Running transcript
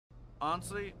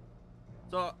honestly,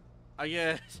 so I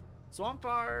guess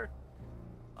Swampfire,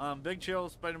 Big Chill,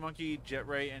 Spider Monkey, Jet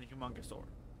Ray, and Humongousaur.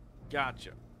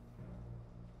 Gotcha.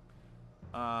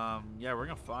 Yeah, we're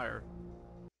gonna fire.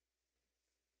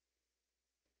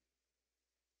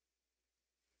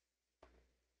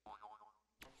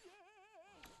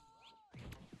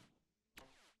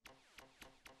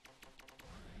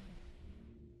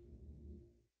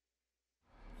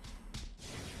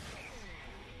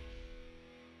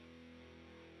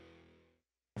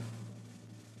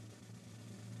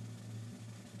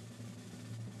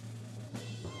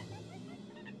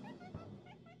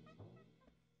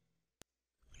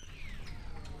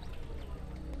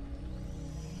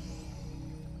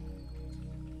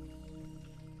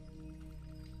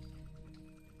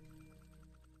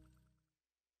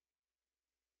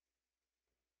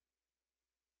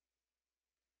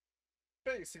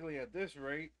 Basically, at this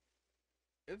rate,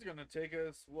 it's gonna take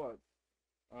us what,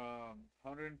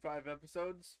 105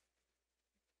 episodes,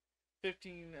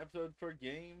 15 episodes per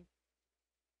game.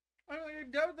 I mean, I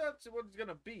doubt that's what it's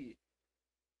gonna be,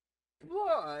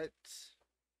 but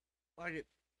like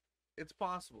it's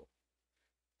possible.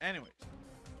 Anyways,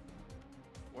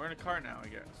 we're in a car now, I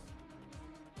guess.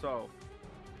 So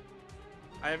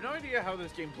I have no idea how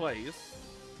this game plays.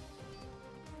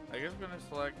 I guess I'm gonna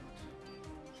select,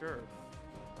 sure,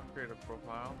 upgrade a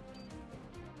profile.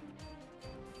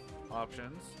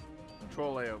 Options.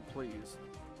 Control layout, please.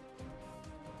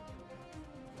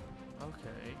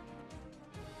 Okay.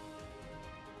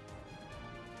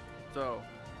 So,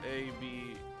 A,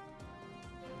 B,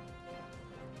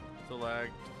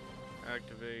 select,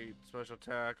 activate, special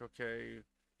attack, okay,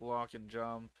 block and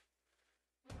jump.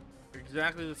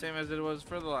 Exactly the same as it was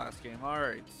for the last game.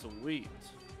 Alright, sweet.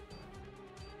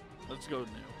 Let's go new.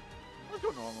 Let's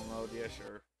go normal mode, yeah,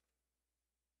 sure.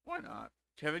 Why not?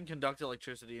 Kevin conducts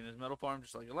electricity in his metal form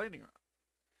just like a lightning rod.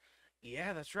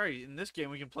 Yeah, that's right. In this game,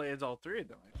 we can play as all three of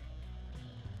them.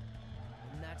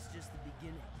 And that's just the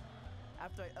beginning.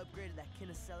 After I upgraded that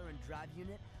Kineceller and drive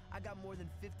unit, I got more than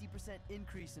 50%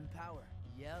 increase in power.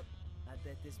 Yep, I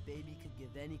bet this baby could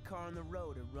give any car on the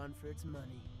road a run for its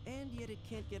money. And yet it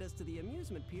can't get us to the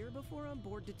amusement pier before I'm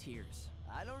bored to tears.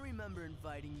 I don't remember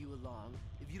inviting you along.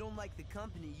 If you don't like the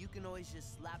company, you can always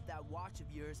just slap that watch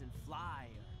of yours and fly,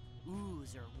 or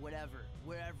ooze, or whatever,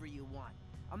 wherever you want.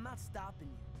 I'm not stopping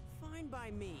you. Fine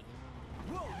by me.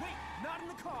 Whoa, wait! Not in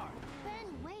the car!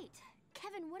 Ben, wait.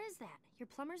 Kevin, what is that? Your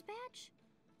plumber's badge?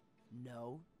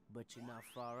 No, but you're not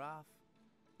far off.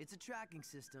 It's a tracking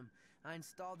system. I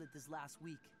installed it this last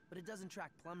week, but it doesn't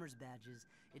track plumber's badges.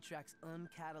 It tracks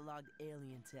uncatalogued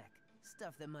alien tech.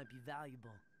 Stuff that might be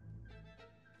valuable.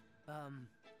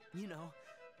 You know,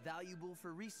 valuable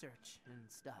for research and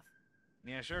stuff.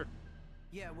 Yeah, sure.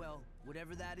 Yeah, well,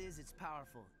 whatever that is, it's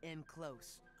powerful and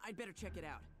close. I'd better check it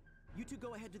out. You two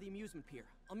go ahead to the amusement pier.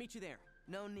 I'll meet you there.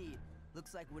 No need.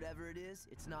 Looks like whatever it is,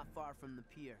 it's not far from the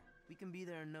pier. We can be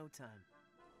there in no time.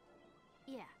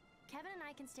 Yeah. Kevin and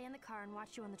I can stay in the car and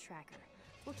watch you on the tracker.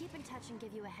 We'll keep in touch and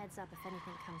give you a heads up if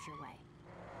anything comes your way.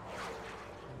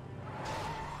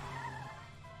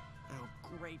 Oh,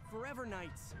 great. Forever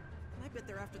Nights. I bet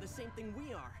they're after the same thing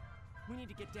we are. We need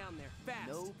to get down there, fast.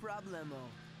 No problemo.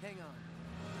 Hang on.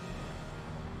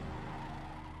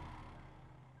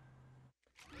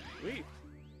 Sweet.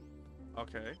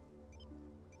 Okay.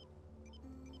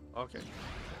 Okay.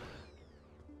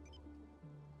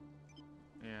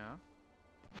 Yeah.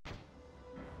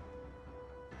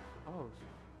 Oh.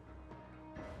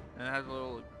 And it has a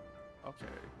little... Okay.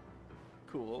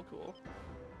 Cool, cool.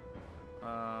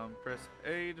 Press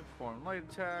A to perform light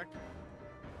attack.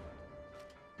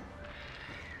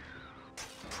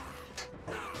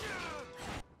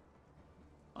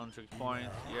 Untrick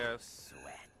points, yes.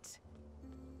 Sweat.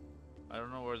 I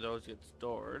don't know where those get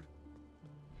stored.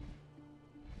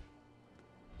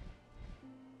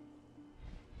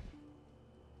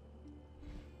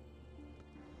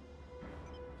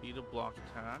 E to block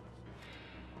attacks.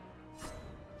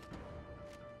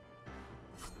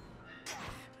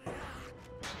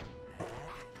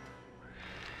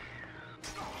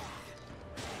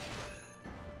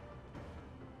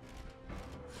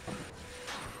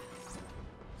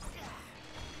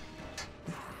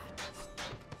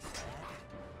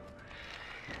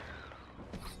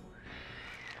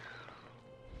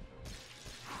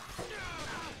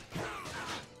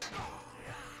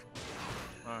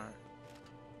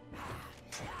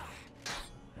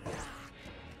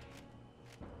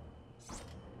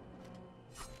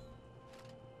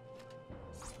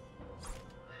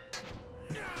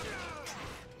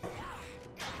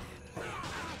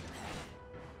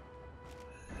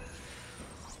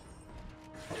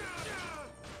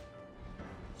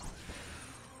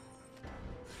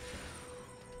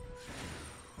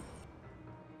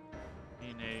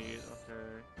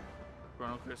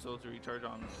 crystal to recharge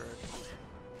on the turret.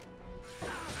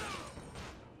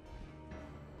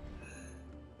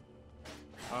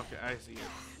 Okay, I see it.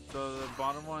 So the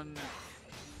bottom one.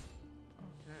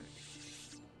 Okay.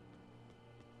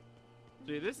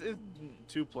 See, this is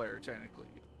 2-player technically.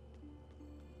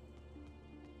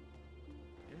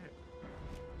 Yeah.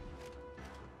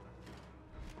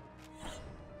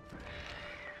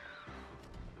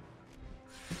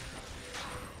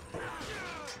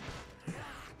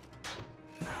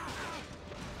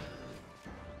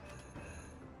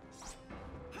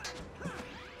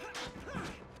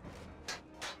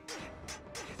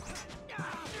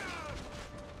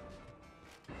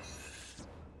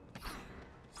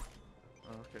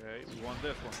 Okay, we won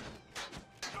this one.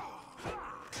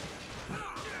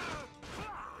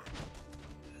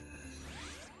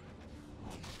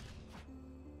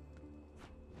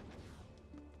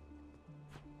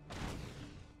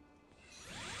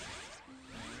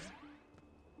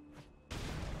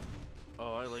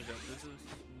 Oh, I like that. This is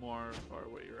more far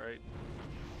away, right?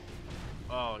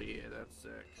 Oh yeah, that's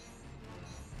sick.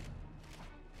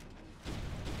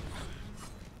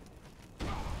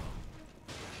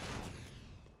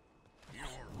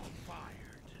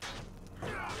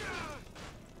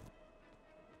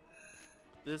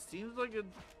 This seems like it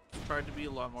tried to be a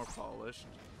lot more polished.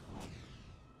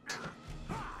 But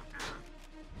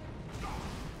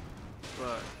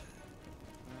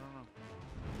I don't know.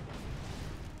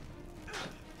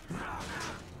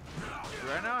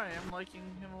 Right now I am liking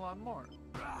him a lot more.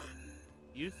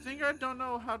 You think I don't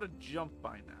know how to jump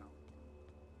by now?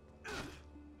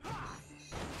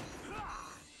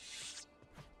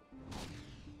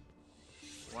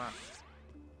 Wow.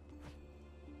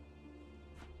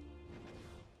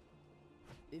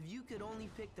 If you could only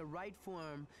pick the right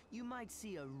form, you might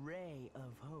see a ray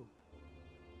of hope.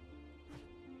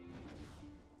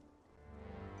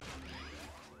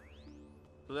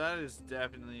 So that is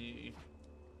definitely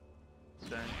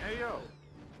saying, hey yo.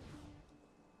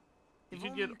 If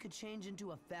only you could change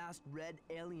into a fast red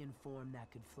alien form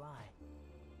that could fly.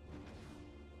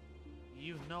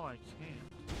 You know I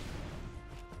can't.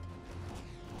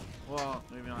 Well,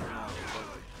 maybe not now, but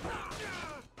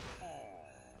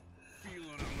Feeling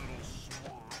a little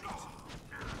swamped.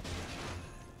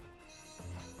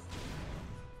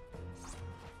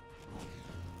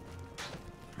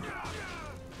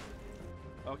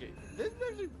 okay, this is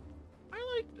actually, I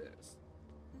like this.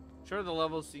 Sure, the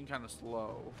levels seem kind of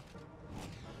slow.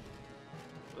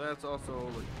 But that's also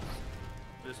like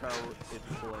just how it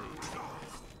plays.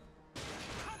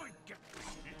 Come and get me.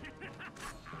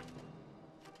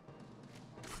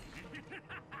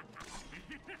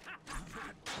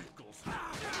 That tickles.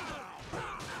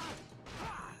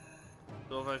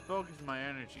 So if I focus my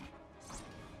energy,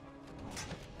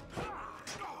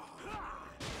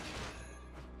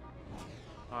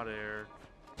 hot air,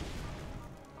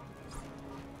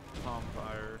 palm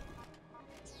fire,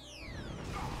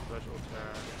 special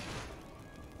attack.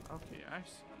 Okay, I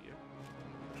see you.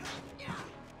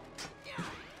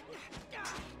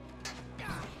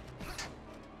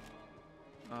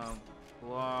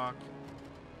 Block.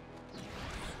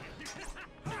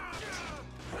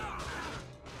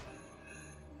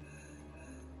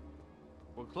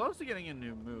 We're close to getting a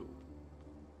new move.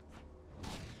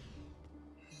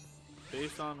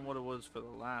 Based on what it was for the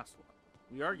last one.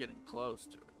 We are getting close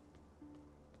to it.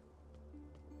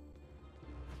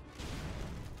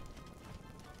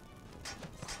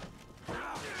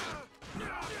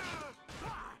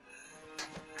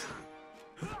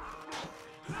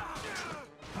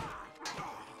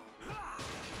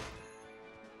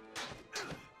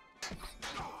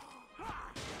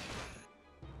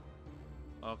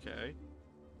 Okay.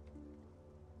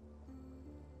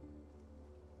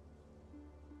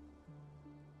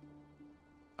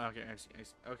 Okay, I see.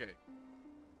 Okay.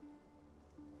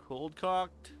 Cold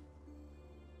cocked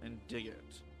and dig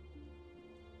it.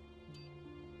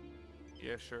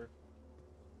 Yeah, sure.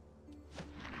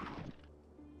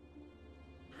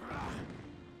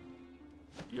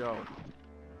 Yo.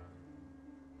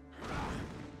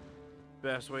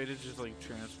 Best way to just like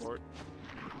transport.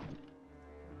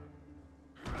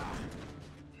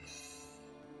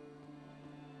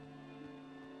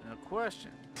 Now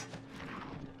question.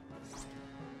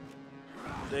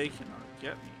 They cannot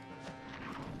get me.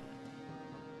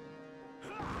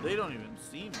 They don't even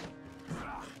see me.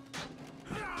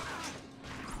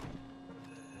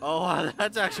 Oh,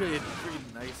 that's actually pretty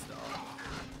nice though.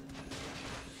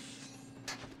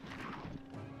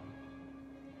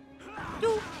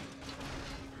 Doop.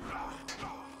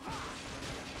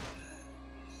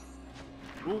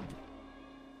 Oop.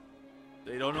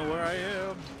 They don't know where I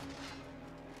am.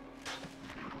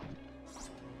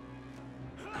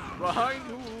 Behind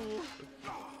you!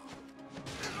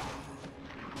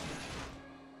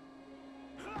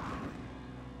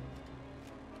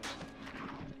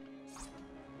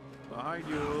 Behind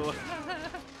you!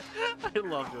 I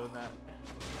love doing that.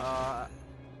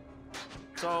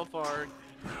 So far,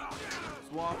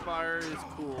 Swamp Fire is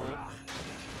cool.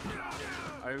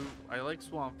 I like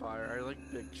Swamp Fire. I like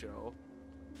Big Show.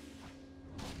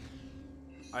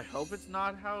 I hope it's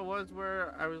not how it was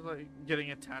where I was like getting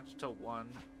attached to one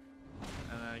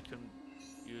and I couldn't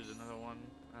use another one.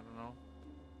 I don't know.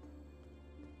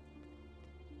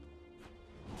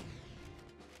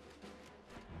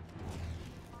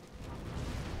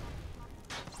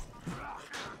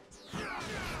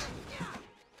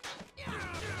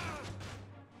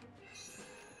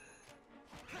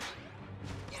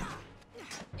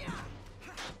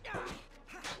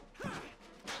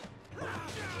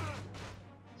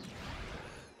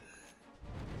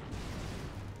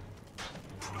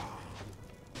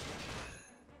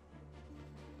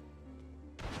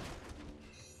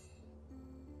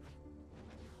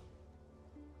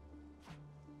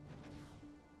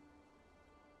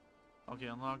 Okay,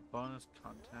 unlock bonus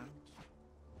content.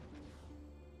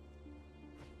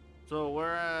 So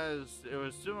whereas it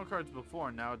was sumo cards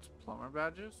before, now it's plumber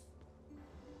badges?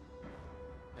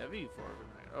 Heavy for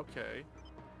overnight, okay.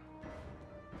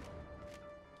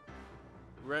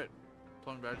 Red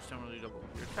plumber badges temporarily double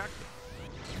your attack.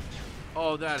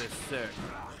 Oh, that is sick.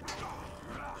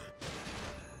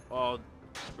 Oh,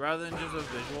 rather than just a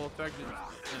visual effect,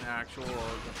 it's an actual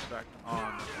effect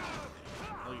on.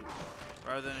 Like,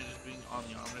 rather than it just being on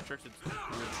the Omnitrix, it's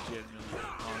legitimately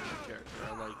on the character. I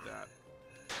like that.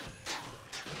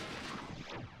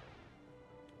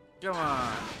 Come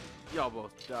on! Y'all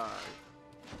both die.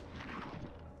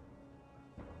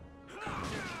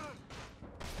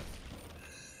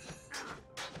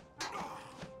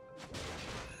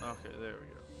 Okay, there we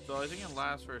go. So I think it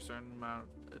lasts for a certain amount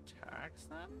of attacks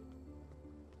then?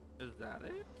 Is that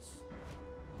it?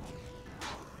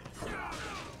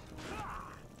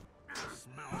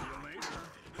 Smell you later.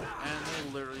 And they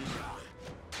literally...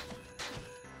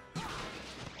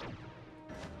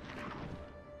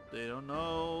 They don't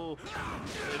know.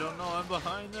 They don't know I'm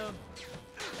behind them.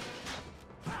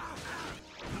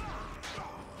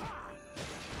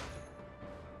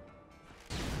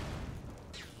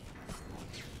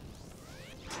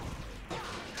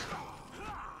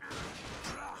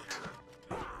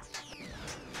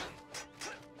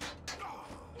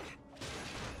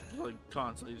 Like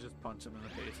constantly just punch him in the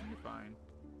face and you're fine.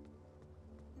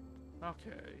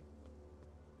 Okay.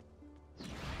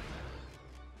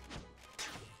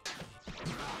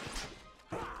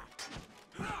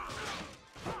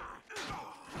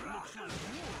 Looks like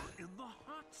you're in the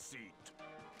hot seat.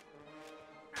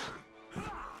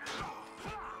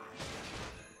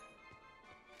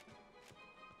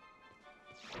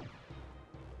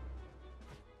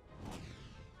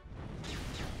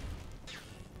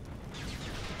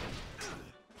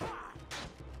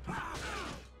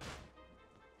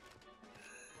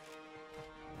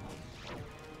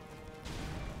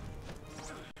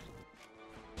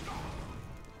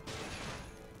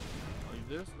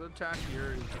 This attack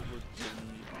here is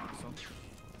legitimately awesome.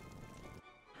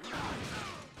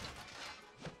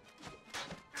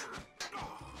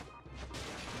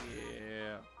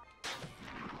 Yeah.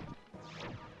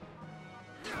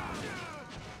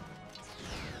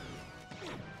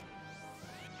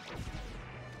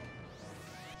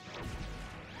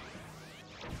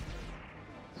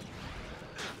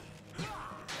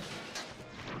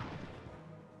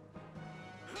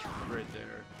 Right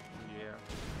there. Yeah.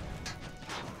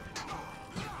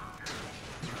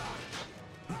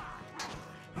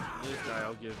 This guy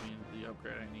will give me the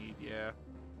upgrade I need, yeah.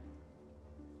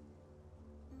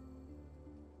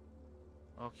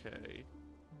 Okay.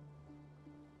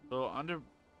 So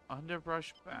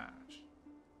underbrush bash.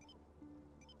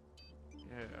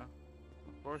 Yeah.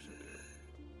 Of course I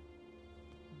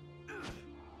do.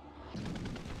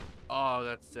 Oh,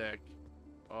 that's sick.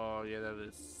 Oh yeah, that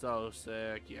is so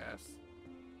sick, yes.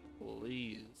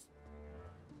 Please.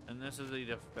 And this is a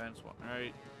defense one,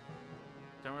 right?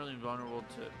 I'm really invulnerable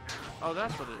to... Oh,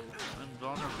 that's what it is.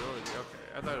 Invulnerability. Okay.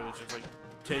 I thought it was just like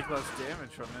take less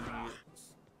damage from enemies.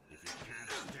 If you can't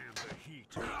stand the heat,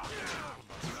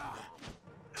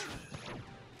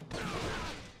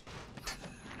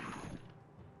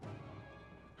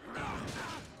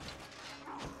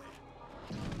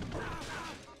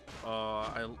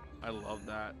 I love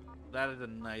that. That is a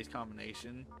nice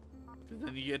combination. Because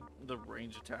then you get the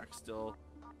range attack still.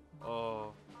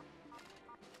 Oh.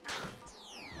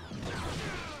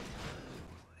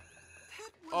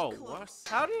 That Oh, close. what?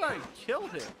 How did I kill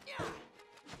him?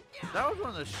 That was one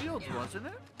of the shields, wasn't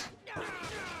it?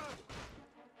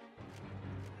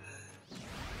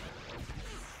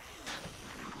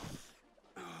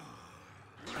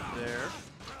 There.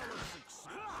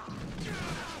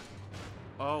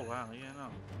 Oh, wow. Yeah, no.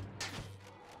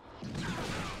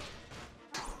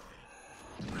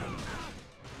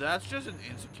 That's just an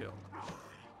insta-kill.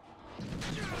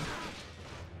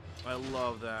 I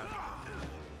love that.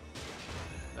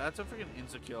 That's a freaking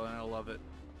insta-kill, and I love it.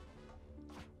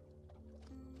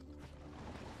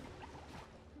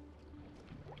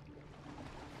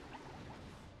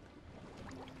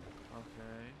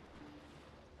 Okay.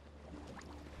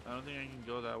 I don't think I can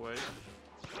go that way.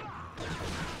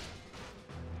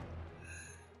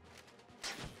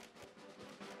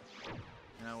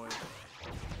 Now wait.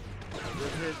 Does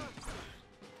it hit?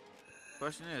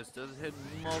 Question is, does it hit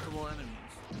multiple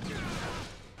enemies?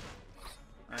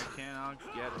 I cannot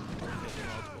get it. It's hitting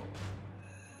multiple.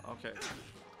 Okay.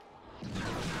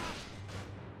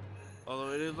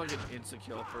 Although it is like an insta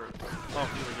kill for. Oh,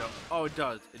 here we go. Oh, it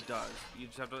does. It does. You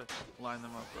just have to line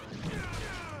them up right.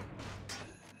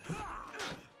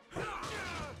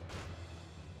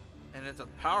 And it's a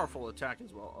powerful attack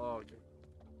as well. Oh, okay.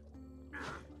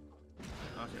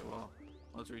 Okay, well,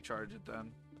 let's recharge it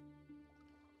then.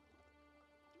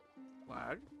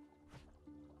 Lag.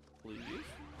 Please.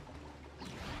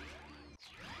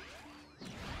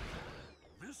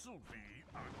 This'll be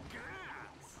a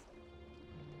gas.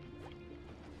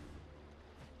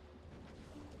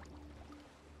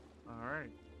 All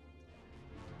right.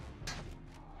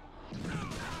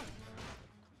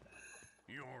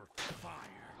 You're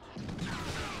fired.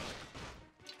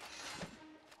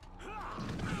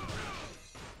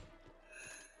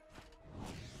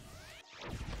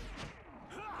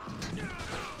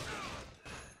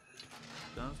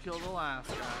 Guns kill the last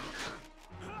guy.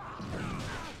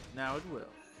 Now it will.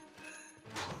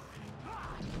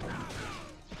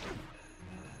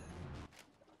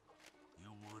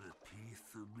 You want a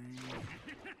piece of me?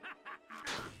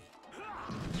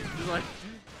 Just like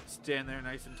stand there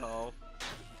nice and tall.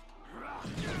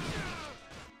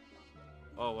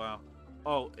 Oh wow.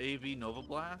 Oh, AV Nova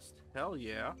Blast? Hell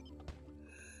yeah.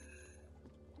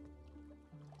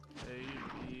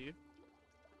 AV.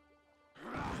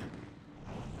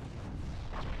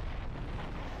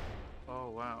 Oh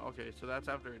wow. Okay, so that's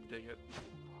after it dig it.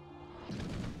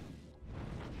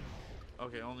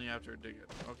 Okay, only after it dig it.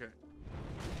 Okay.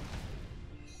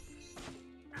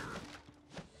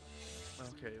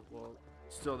 Okay, well,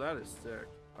 still that is sick.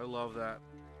 I love that.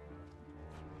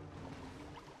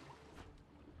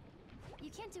 You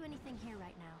can't do anything here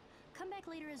right now. Come back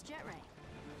later as Jet Ray.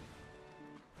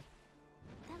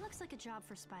 That looks like a job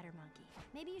for Spider Monkey.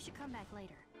 Maybe you should come back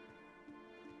later.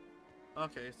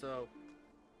 Okay, so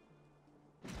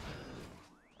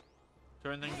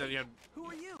certain things that you had. Who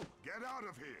are you? Get out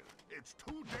of here. It's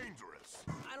too dangerous.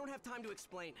 I don't have time to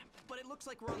explain, but it looks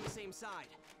like we're on the same side.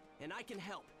 And I can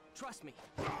help. Trust me.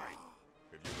 Fine.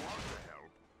 If you want to help,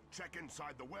 check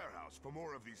inside the warehouse for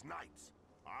more of these knights.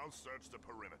 I'll search the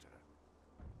perimeter.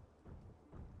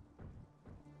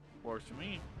 Works for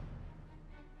me.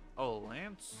 Oh,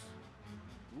 Lance.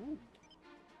 Ooh.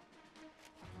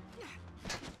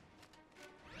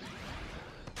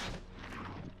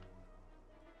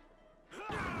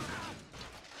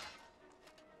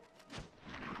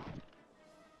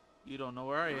 You don't know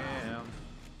where I am.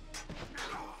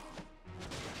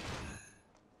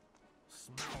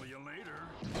 Smell you later.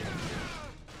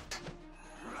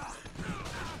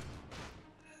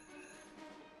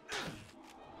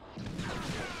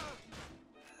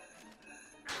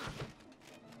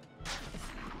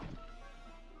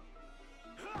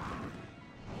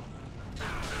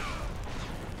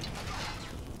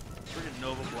 Freaking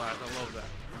Nova Blast. I love that.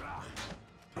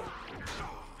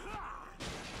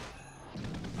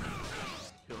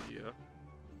 Kill you.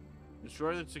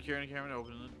 Destroy the security camera and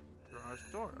open the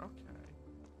garage door. Okay.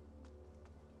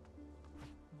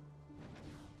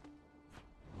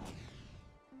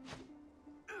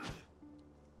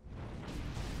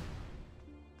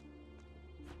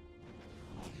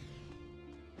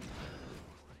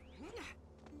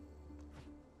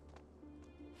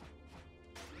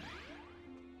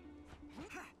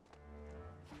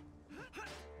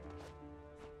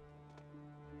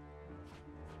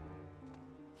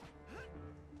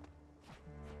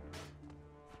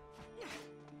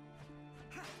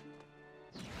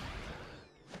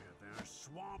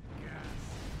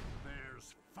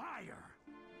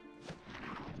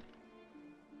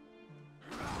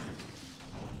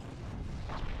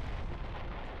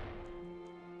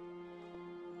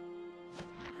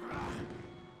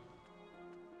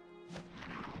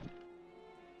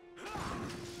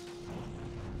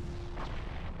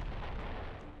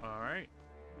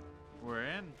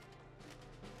 in.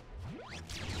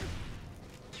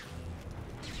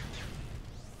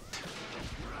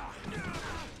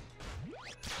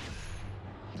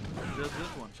 Does this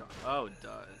one shot? Oh, it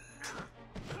does.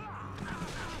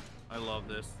 I love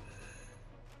this.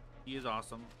 He is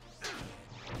awesome.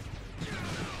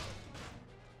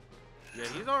 Yeah,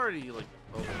 he's already like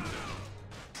over.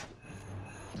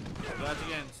 So that's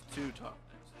against 2 toughness.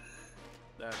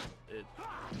 That's it.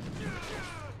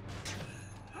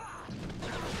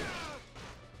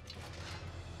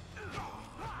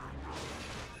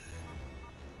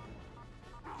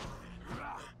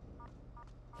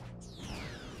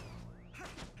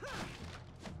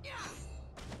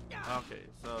 Okay,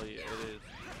 so yeah,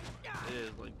 it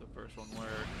is like the first one where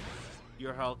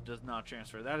your health does not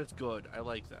transfer. That is good. I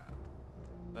like that.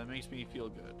 That makes me feel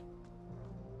good.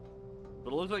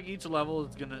 But it looks like each level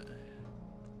is gonna...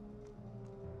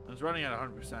 It's running at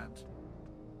 100%.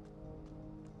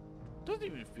 Doesn't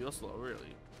even feel slow,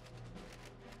 really.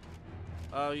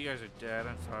 Oh, you guys are dead.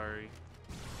 I'm sorry.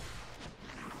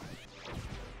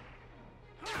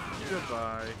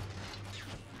 Goodbye.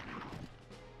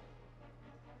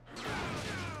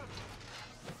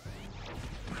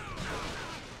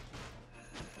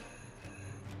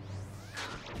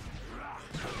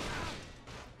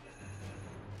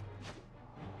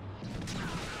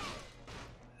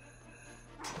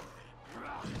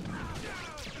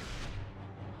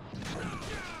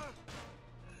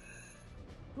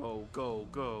 Go, go,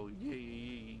 go. Yeah,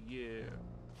 yeah, yeah, yeah.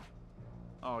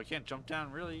 Oh, I can't jump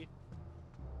down, really.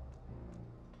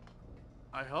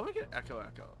 I hope I get Echo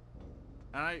Echo.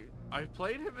 And I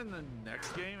played him in the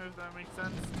next game, if that makes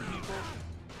sense to people.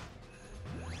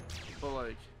 But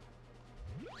like...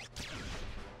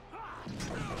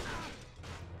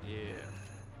 Yeah.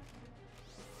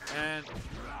 And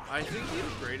I think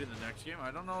he's great in the next game.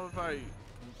 I don't know if I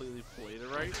completely played it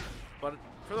right. But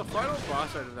for the final boss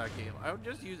fight of that game, I would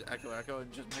just use Echo Echo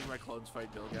and just make my clones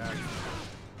fight Bilgax.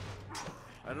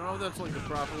 I don't know if that's like the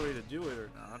proper way to do it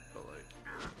or not, but like...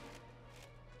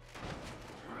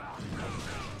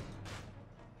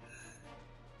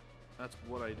 That's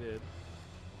what I did.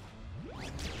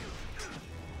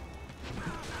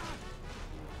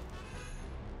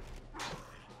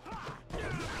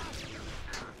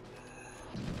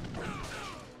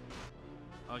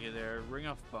 Okay, there. Ring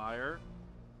of Fire.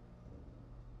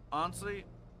 Honestly,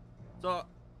 so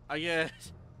I get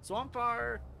Swamp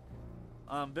Fire,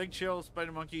 Big Chill,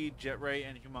 Spider Monkey, Jet Ray,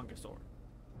 and Humongousaur.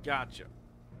 Gotcha.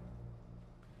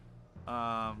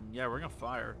 Yeah, Ring of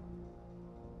Fire.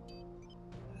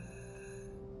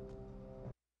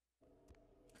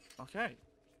 Okay.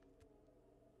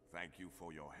 Thank you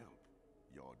for your help.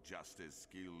 You're just as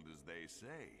skilled as they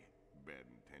say, Ben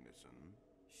Tennyson.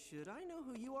 Should I know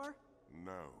who you are?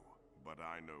 No, but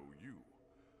I know you.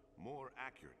 More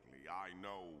accurately, I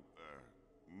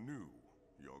knew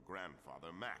your grandfather,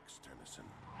 Max Tennyson.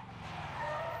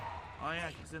 Oh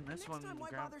yeah, he's in this one. Next time, why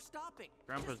bother stopping?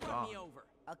 Grandpa's Just run gone. me over.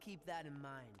 I'll keep that in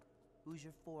mind. Who's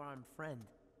your four-armed friend?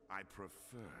 I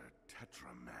prefer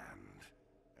Tetramand,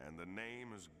 and the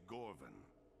name is Gorvin.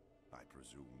 I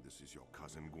presume this is your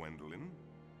cousin Gwendolyn?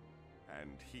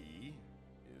 And he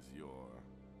is your...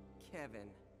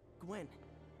 Kevin. Gwen.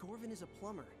 Gorvin is a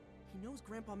plumber. He knows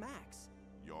Grandpa Max.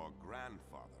 Your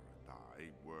grandfather and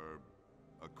I were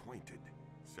acquainted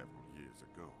several years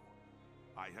ago.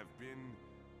 I have been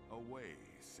away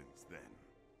since then.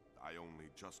 I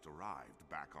only just arrived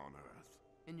back on Earth.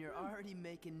 And you're already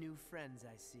making new friends,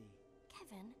 I see.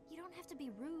 Kevin, you don't have to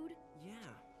be rude. Yeah.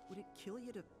 Would it kill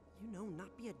you to,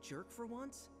 not be a jerk for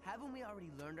once? Haven't we already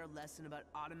learned our lesson about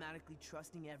automatically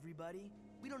trusting everybody?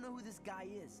 We don't know who this guy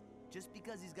is. Just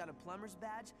because he's got a plumber's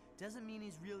badge doesn't mean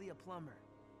he's really a plumber.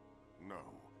 No.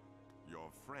 Your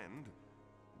friend,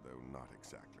 though not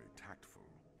exactly tactful,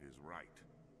 is right.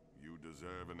 You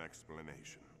deserve an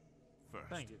explanation. First,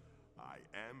 Thank you. I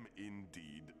am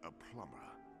indeed a plumber.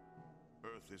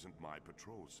 Earth isn't my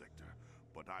patrol sector,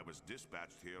 but I was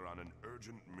dispatched here on an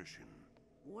urgent mission.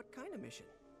 What kind of mission?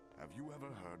 Have you ever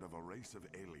heard of a race of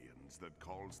aliens that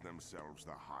calls themselves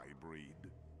the High Breed?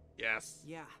 Yes.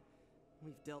 Yeah.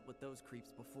 We've dealt with those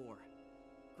creeps before.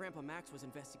 Grandpa Max was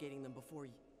investigating them before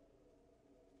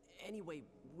Anyway,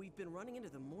 we've been running into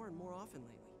them more and more often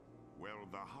lately. Well,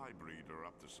 the High Breed are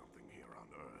up to something here on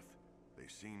Earth. They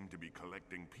seem to be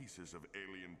collecting pieces of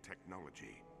alien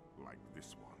technology, like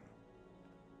this one.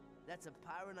 That's a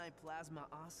pyronite plasma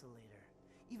oscillator.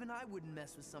 Even I wouldn't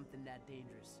mess with something that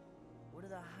dangerous. What do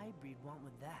the hybrid want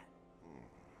with that?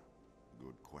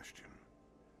 Good question.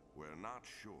 We're not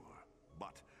sure,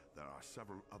 but there are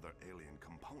several other alien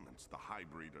components the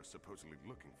Hybrid are supposedly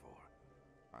looking for.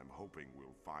 I'm hoping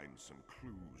we'll find some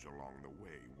clues along the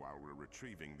way while we're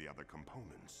retrieving the other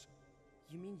components.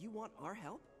 You mean you want our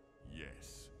help?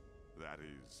 Yes. That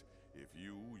is, if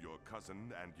you, your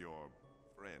cousin, and your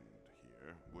friend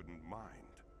here wouldn't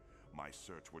mind. My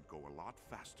search would go a lot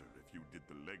faster if you did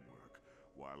the legwork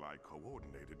while I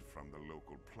coordinated from the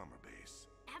local plumber base.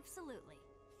 Absolutely.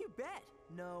 You bet.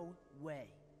 No way.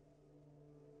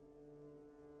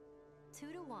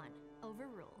 2 to 1.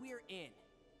 Overruled. We're in.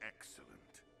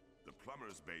 Excellent. The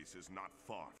plumber's base is not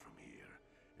far from here,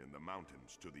 in the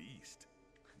mountains to the east.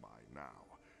 By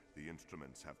now, the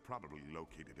instruments have probably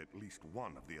located at least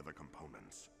one of the other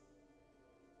components.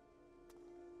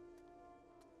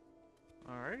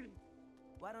 Alrighty.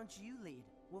 Why don't you lead?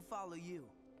 We'll follow you.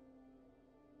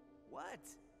 What?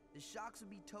 The shocks would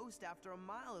be toast after a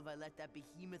mile if I let that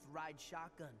behemoth ride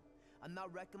shotgun. I'm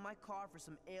not wrecking my car for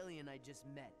some alien I just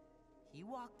met. He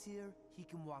walked here, he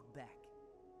can walk back.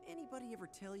 Anybody ever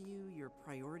tell you your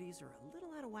priorities are a little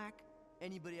out of whack?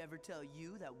 Anybody ever tell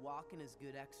you that walking is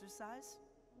good exercise?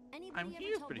 Anybody he ever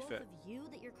is tell pretty both fit. of you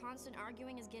that your constant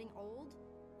arguing is getting old?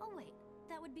 Oh wait,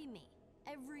 that would be me.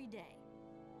 Every day.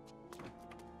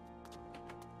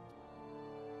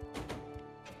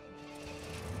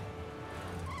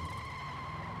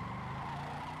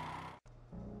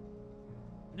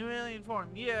 New alien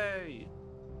form, yay!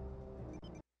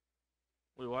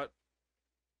 Wait, what?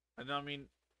 I don't mean,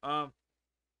 I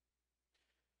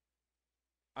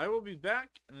will be back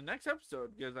in the next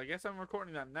episode because I guess I'm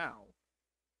recording that now.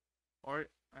 Or,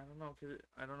 I don't know,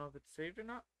 I don't know if it's saved or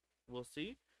not. We'll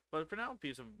see. But for now,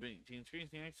 peace of B-tean screen.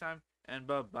 See you next time, and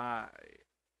bye-bye.